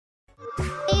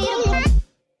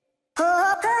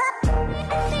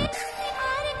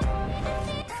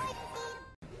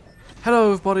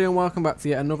Hello everybody and welcome back to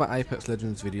yet another Apex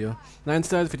Legends video. Now in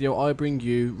today's video I bring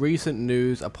you recent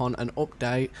news upon an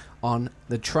update on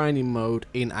the training mode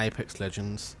in Apex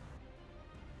Legends.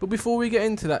 But before we get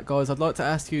into that guys, I'd like to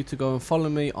ask you to go and follow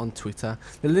me on Twitter.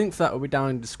 The link for that will be down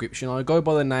in the description. I go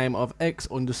by the name of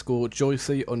x.JOYCEY.x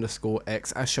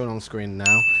as shown on screen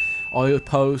now. I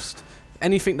post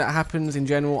anything that happens in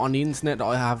general on the internet that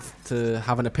I have to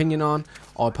have an opinion on.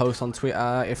 I post on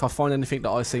Twitter. If I find anything that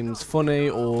I seems funny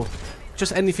or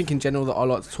just anything in general that I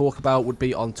like to talk about would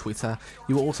be on Twitter.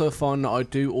 You will also find that I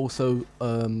do also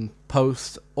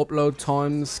post upload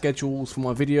times, schedules for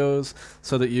my videos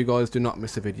so that you guys do not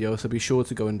miss a video, so be sure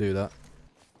to go and do that.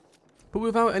 But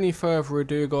without any further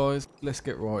ado guys, let's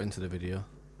get right into the video.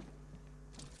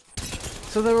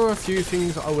 So there are a few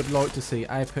things that I would like to see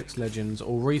Apex Legends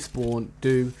or Respawn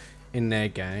do in their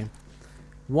game.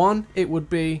 One, it would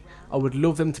be, I would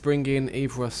love them to bring in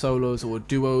either a solos or a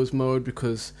duos mode,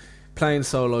 because playing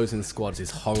solos in squads is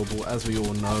horrible, as we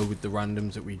all know with the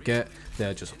randoms that we get.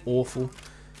 They're just awful.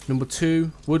 Number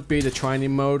two would be the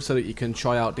training mode, so that you can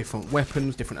try out different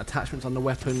weapons, different attachments on the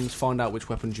weapons, find out which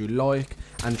weapons you like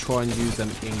and try and use them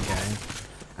in game.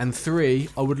 And three,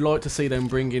 I would like to see them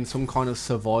bring in some kind of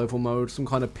survival mode, some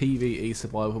kind of PvE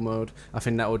survival mode. I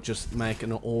think that would just make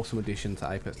an awesome addition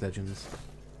to Apex Legends.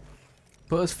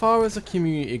 But as far as the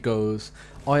community goes,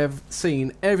 I have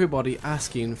seen everybody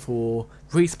asking for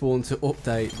Respawn to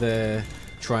update their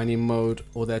training mode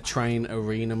or their train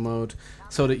arena mode,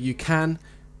 so that you can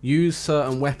use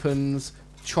certain weapons,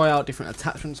 try out different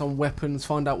attachments on weapons,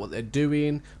 find out what they're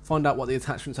doing, find out what the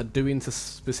attachments are doing to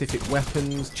specific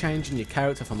weapons. Changing your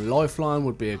character from Lifeline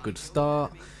would be a good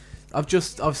start.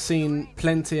 I've seen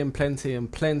plenty of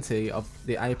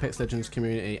the Apex Legends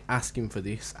community asking for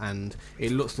this, and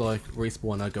it looks like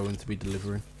Respawn are going to be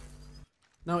delivering.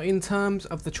 Now in terms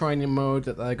of the training mode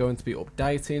that they're going to be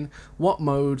updating, what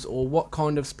modes or what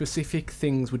kind of specific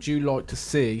things would you like to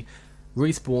see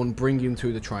Respawn bring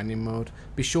into the training mode?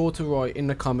 Be sure to write in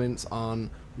the comments on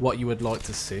what you would like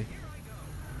to see.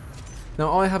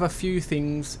 Now I have a few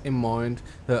things in mind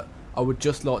that I would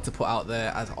just like to put out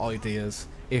there as ideas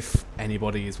if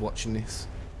anybody is watching this.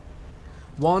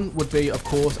 One would be, of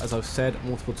course, as I've said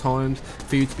multiple times,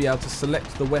 for you to be able to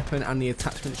select the weapon and the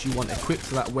attachments you want equipped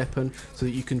to that weapon, so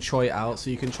that you can try it out, so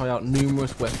you can try out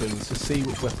numerous weapons to see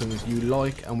which weapons you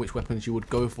like and which weapons you would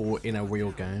go for in a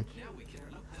real game.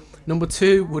 Number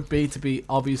two would be to be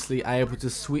obviously able to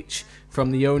switch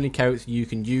from the only character you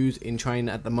can use in training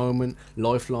at the moment,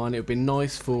 Lifeline. It would be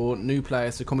nice for new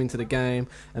players to come into the game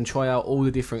and try out all the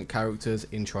different characters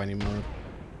in training mode.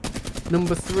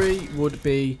 Number three would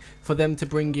be for them to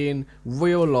bring in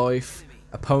real life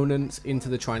opponents into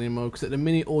the training mode, because at the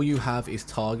minute all you have is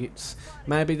targets.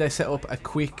 Maybe they set up a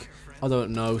quick, I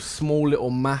don't know, small little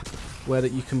map where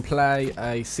that you can play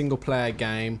a single player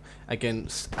game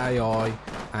against AI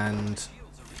and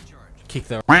kick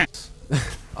their ass.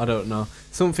 I don't know,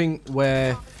 something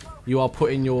where you are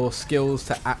putting your skills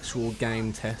to actual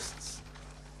game tests.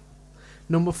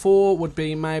 Number four would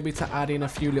be maybe to add in a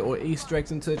few little Easter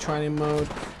eggs into the training mode,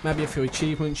 maybe a few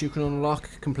achievements you can unlock,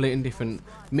 completing different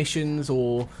missions,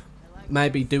 or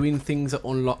maybe doing things that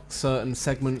unlock certain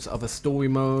segments of a story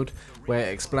mode where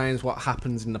it explains what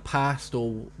happens in the past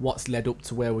or what's led up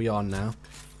to where we are now.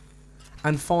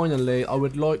 And finally, I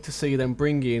would like to see them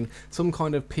bring in some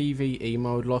kind of PvE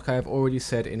mode, like I have already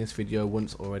said in this video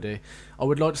once already. I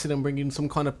would like to see them bring in some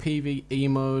kind of PvE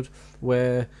mode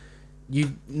where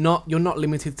you're not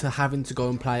limited to having to go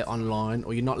and play online,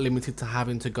 or you're not limited to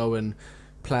having to go and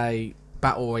play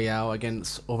Battle Royale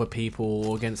against other people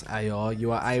or against AI.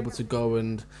 You are able to go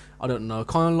and, I don't know,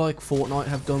 kind of like Fortnite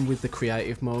have done with the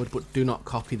creative mode, but do not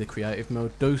copy the creative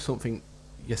mode. Do something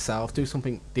yourself, do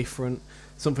something different,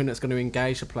 something that's going to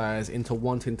engage the players into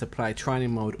wanting to play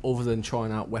training mode other than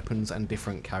trying out weapons and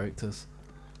different characters.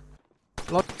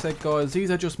 Like I said guys, these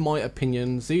are just my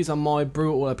opinions, these are my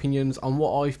brutal opinions on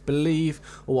what I believe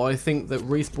or what I think that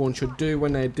Respawn should do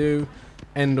when they do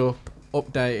end up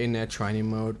updating their training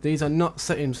mode. These are not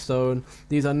set in stone,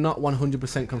 these are not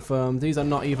 100% confirmed, these are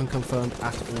not even confirmed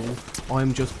at all.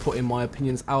 I'm just putting my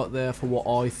opinions out there for what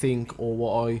I think, or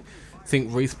what I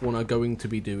think Respawn are going to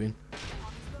be doing.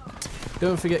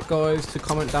 Don't forget guys to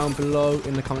comment down below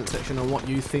in the comment section on what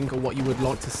you think or what you would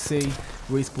like to see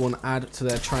Respawn add to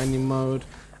their training mode,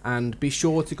 and be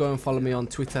sure to go and follow me on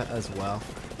Twitter as well.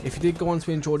 If you did go on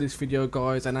to enjoy this video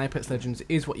guys, and Apex Legends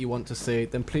is what you want to see,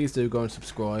 then please do go and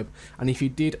subscribe. And if you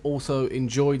did also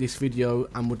enjoy this video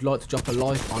and would like to drop a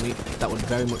like on it, that would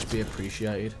very much be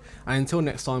appreciated. And until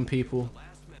next time people,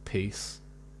 Peace.